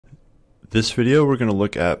This video we're going to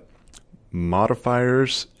look at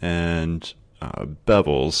modifiers and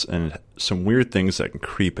bevels and some weird things that can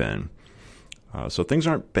creep in. So things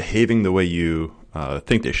aren't behaving the way you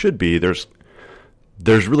think they should be. There's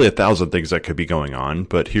really 1,000 things that could be going on,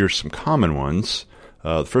 but here's some common ones.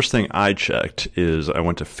 The first thing I checked is I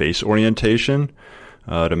went to face orientation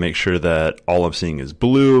to make sure that all I'm seeing is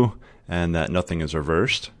blue and that nothing is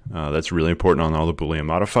reversed. That's really important on all the Boolean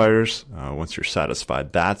modifiers. Once you're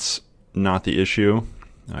satisfied that's not the issue,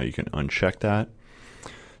 you can uncheck that.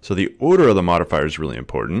 So the order of the modifier is really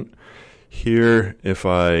important. Here, if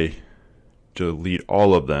I delete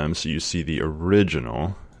all of them, so you see the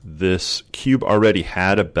original, this cube already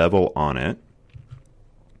had a bevel on it.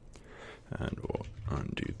 And we'll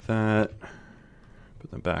undo that.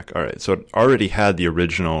 Put them back. All right, so it already had the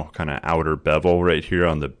original kind of outer bevel right here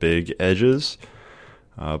on the big edges.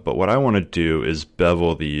 But what I want to do is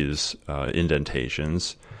bevel these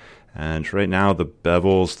indentations. And right now the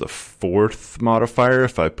bevel's the fourth modifier.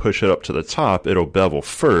 If I push it up to the top, it'll bevel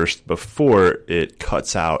first before it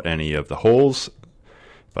cuts out any of the holes.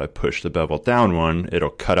 If I push the bevel down one, it'll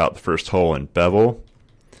cut out the first hole and bevel.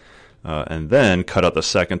 And then cut out the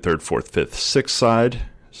second, third, fourth, fifth, sixth side.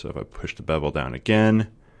 So if I push the bevel down again,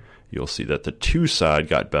 you'll see that the two side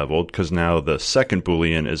got beveled because now the second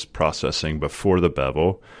Boolean is processing before the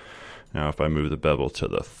bevel. Now if I move the bevel to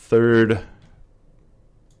the third,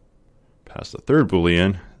 past the third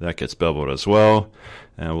Boolean, that gets beveled as well.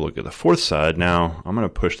 And we'll look at the fourth side. Now I'm going to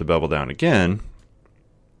push the bevel down again.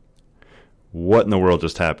 What in the world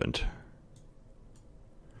just happened?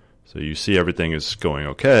 So you see everything is going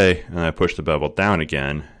okay, and I push the bevel down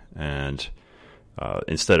again, and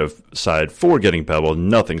instead of side 4 getting beveled,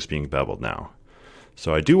 nothing's being beveled now.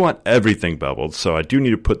 So I do want everything beveled, so I do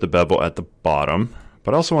need to put the bevel at the bottom,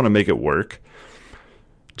 but I also want to make it work.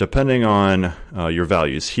 Depending on your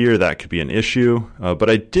values here, that could be an issue, but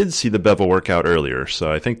I did see the bevel work out earlier,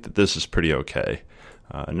 so I think that this is pretty okay.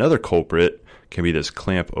 Another culprit can be this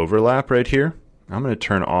clamp overlap right here. I'm going to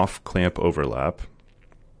turn off clamp overlap.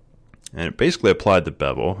 And it basically applied the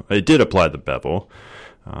bevel. It did apply the bevel.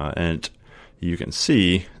 And you can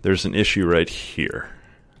see there's an issue right here.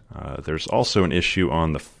 There's also an issue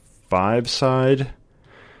on the 5 side.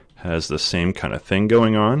 Has the same kind of thing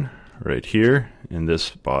going on right here in this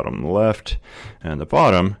bottom left. And the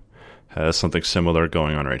bottom has something similar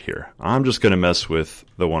going on right here. I'm just going to mess with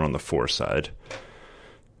the one on the 4 side.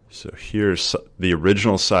 So here's the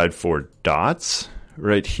original side 4 dots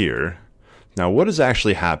right here. Now, what is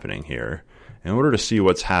actually happening here? In order to see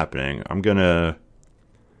what's happening,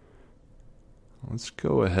 let's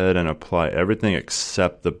go ahead and apply everything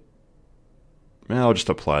except I'll just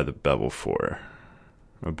apply the bevel 4,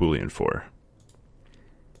 a Boolean 4.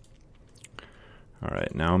 All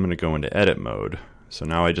right, now I'm going to go into edit mode. So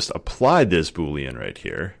now I just applied this Boolean right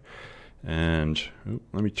here. And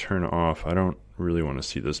let me turn off. I don't really want to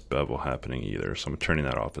see this bevel happening either, so I'm turning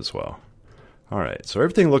that off as well. All right, so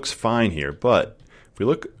everything looks fine here, but if we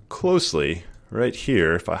look closely right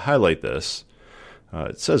here, if I highlight this,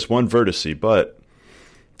 it says one vertice, but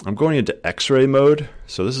I'm going into X-ray mode.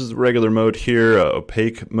 So this is the regular mode here,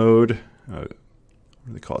 opaque mode, what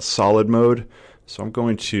do they call it, solid mode. So I'm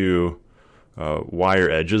going to wire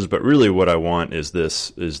edges, but really what I want is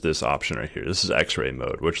this option right here. This is X-ray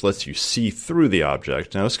mode, which lets you see through the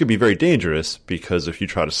object. Now this could be very dangerous because if you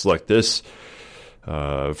try to select this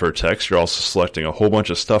vertex, you're also selecting a whole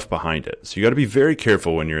bunch of stuff behind it. So you got to be very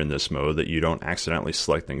careful when you're in this mode that you don't accidentally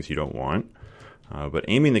select things you don't want. But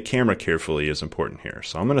aiming the camera carefully is important here.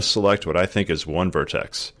 So I'm going to select what I think is one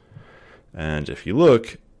vertex. And if you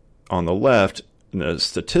look on the left, in the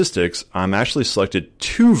statistics, I'm actually selected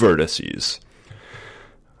 2 vertices.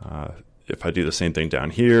 If I do the same thing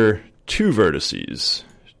down here, 2 vertices,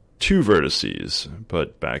 2 vertices.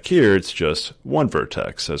 But back here, it's just 1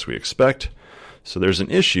 vertex, as we expect. So there's an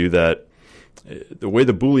issue that the way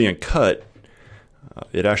the Boolean cut,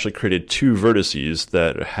 it actually created 2 vertices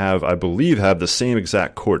that I believe have the same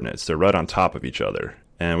exact coordinates. They're right on top of each other.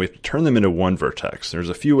 And we have to turn them into 1 vertex. There's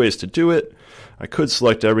a few ways to do it. I could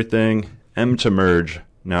select everything, M to merge.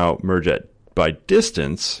 Now merge by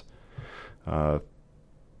distance.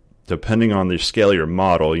 Depending on the scale of your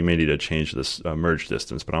model, you may need to change this merge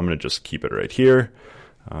distance, but I'm going to just keep it right here.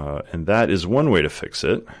 And that is one way to fix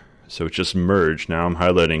it. So it's just merged. Now I'm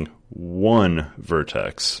highlighting 1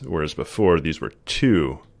 vertex, whereas before these were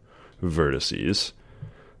 2 vertices.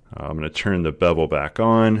 I'm going to turn the bevel back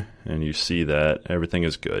on, and you see that everything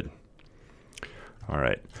is good. All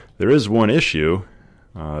right. There is one issue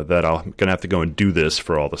that I'm going to have to go and do this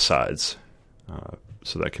for all the sides.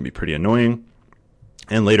 So that can be pretty annoying.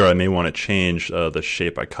 And later I may want to change the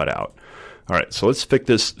shape I cut out. All right, so let's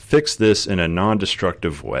fix this in a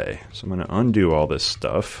non-destructive way. So I'm going to undo all this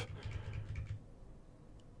stuff.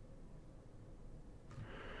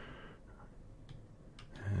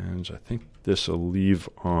 And I think this will leave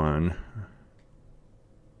on.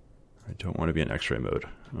 I don't want to be in X-ray mode.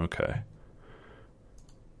 Okay.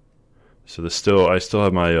 So I still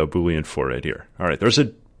have my Boolean 4 right here. All right, there's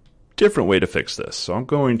a different way to fix this. So I'm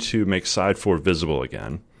going to make side 4 visible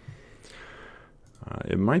again.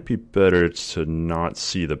 It might be better to not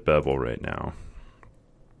see the bevel right now.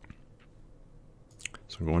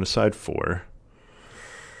 So I'm going to side 4.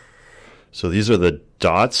 So these are the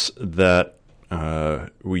dots that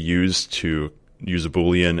we use to use a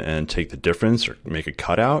Boolean and take the difference or make a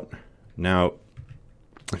cutout. Now,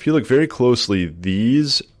 if you look very closely,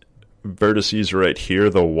 these vertices right here,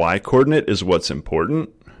 the y-coordinate is what's important.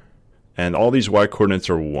 And all these y-coordinates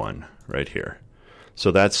are 1 right here.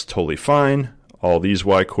 So that's totally fine. All these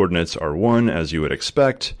y-coordinates are 1, as you would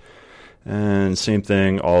expect. And same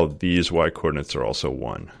thing, all of these y-coordinates are also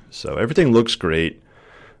 1. So everything looks great.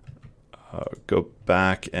 Go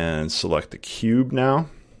back and select the cube now.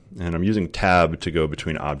 And I'm using tab to go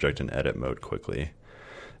between object and edit mode quickly.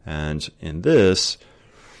 And in this,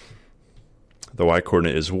 the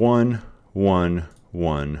y-coordinate is 1, 1,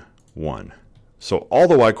 1, 1. So all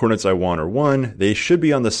the y-coordinates I want are 1. They should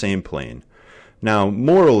be on the same plane. Now,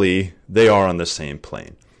 morally, they are on the same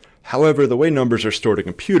plane. However, the way numbers are stored in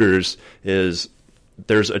computers is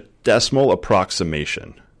there's a decimal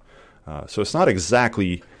approximation. So it's not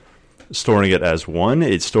exactly storing it as 1.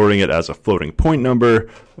 It's storing it as a floating point number,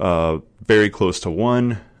 very close to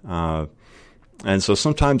 1. And so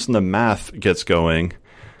sometimes when the math gets going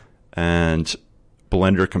and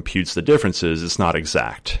Blender computes the differences, it's not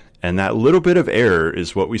exact. And that little bit of error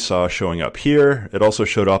is what we saw showing up here. It also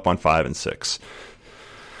showed up on 5 and 6.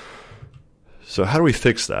 So how do we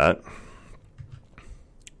fix that?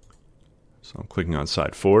 So I'm clicking on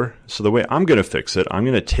side 4. So the way I'm going to fix it, I'm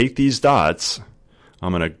going to take these dots,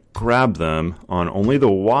 I'm going to grab them on only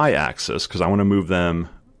the y-axis because I want to move them.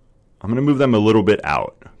 I'm going to move them a little bit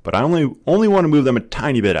out, but I only want to move them a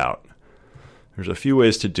tiny bit out. There's a few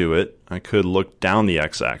ways to do it. I could look down the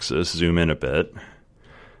x-axis, zoom in a bit.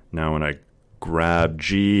 Now when I grab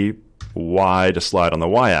G, Y to slide on the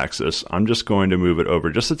y-axis, I'm just going to move it over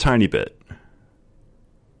just a tiny bit.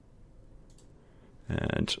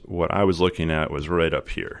 And what I was looking at was right up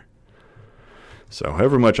here. So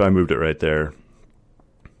however much I moved it right there,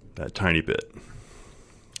 that tiny bit.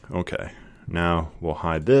 Okay, now we'll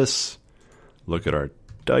hide this, look at our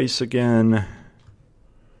dice again,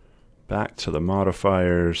 back to the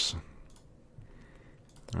modifiers.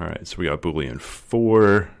 All right, so we got Boolean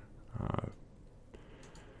 4.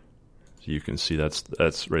 So you can see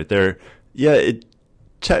that's right there. Yeah,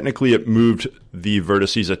 technically it moved the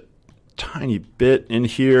vertices a tiny bit in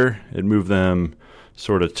here. It moved them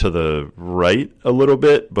sort of to the right a little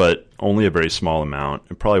bit, but only a very small amount.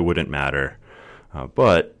 It probably wouldn't matter.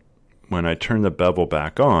 But when I turn the bevel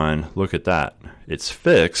back on, look at that. It's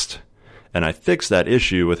fixed, and I fixed that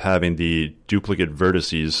issue with having the duplicate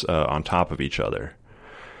vertices on top of each other.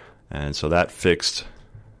 And so that fixed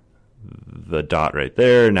the dot right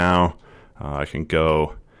there. Now I can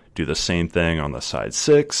go do the same thing on the side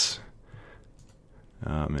 6.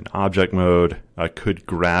 In object mode, I could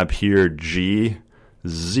grab here G,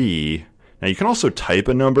 Z. Now you can also type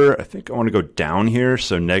a number. I think I want to go down here,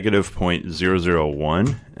 so negative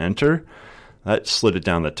 0.001, enter. That slid it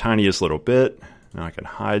down the tiniest little bit. Now I can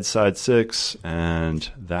hide side 6, and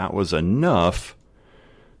that was enough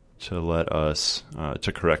to let us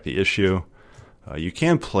to correct the issue. You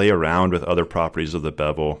can play around with other properties of the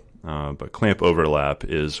bevel, but clamp overlap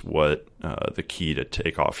is what the key to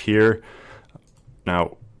take off here.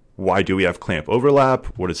 Now, why do we have clamp overlap?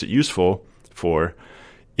 What is it useful for?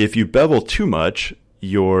 If you bevel too much,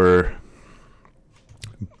 your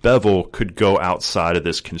bevel could go outside of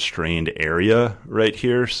this constrained area right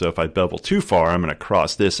here. So if I bevel too far, I'm going to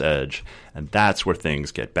cross this edge, and that's where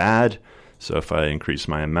things get bad. So if I increase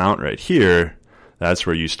my amount right here, that's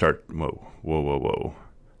where you start, whoa.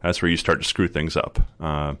 That's where you start to screw things up.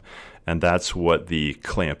 And that's what the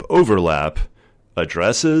clamp overlap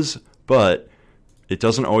addresses, but it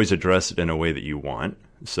doesn't always address it in a way that you want.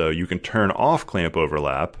 So you can turn off clamp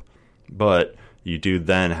overlap, but you do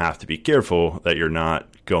then have to be careful that you're not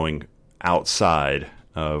going outside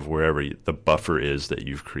of wherever the buffer is that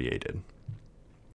you've created.